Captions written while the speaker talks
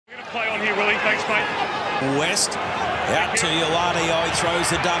Play on here, Willie. Thanks, mate. West, out to Ioane. Oh, he throws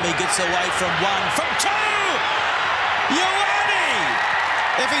the dummy, gets away from one, from two! Ioane!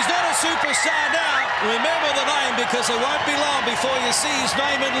 If he's not a superstar now, remember the name, because it won't be long before you see his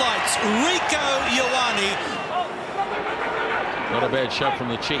name in lights. Rieko Ioane. Not a bad shot from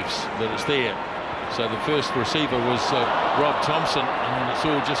the Chiefs, but it's there. So the first receiver was Rob Thompson, and it's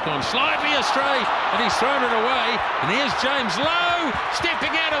all just gone slightly astray, and he's thrown it away. And here's James Lowe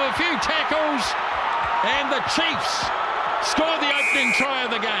stepping out of a few tackles, and the Chiefs score the opening try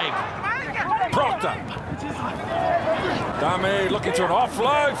of the game. Proctor. Dummy looking to an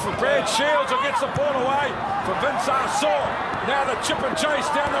offload for Brad Shields, who gets the ball away for Vince Arsaw. Now the chip and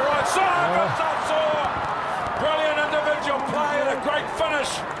chase down the right side. Vince Arsaw. Brilliant individual play and a great finish.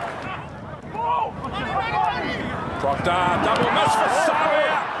 Proctor, double miss for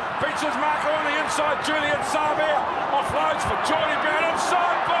Savia. Beats his marker on the inside. Julian Savia offloads for Jordy Brown.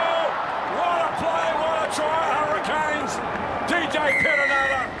 Inside ball. What a play, what a try, Hurricanes. DJ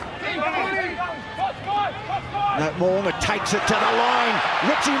Perenara. Moonga takes it to the line.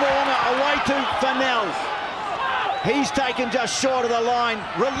 Richie Moonga away to Fennell. He's taken just short of the line.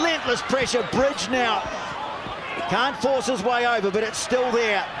 Relentless pressure. Bridge now. He can't force his way over, but it's still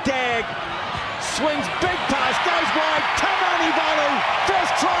there. Dag swings, big pass, goes wide. Tamanivalu,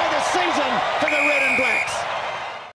 first try of the season for the Red and Blacks.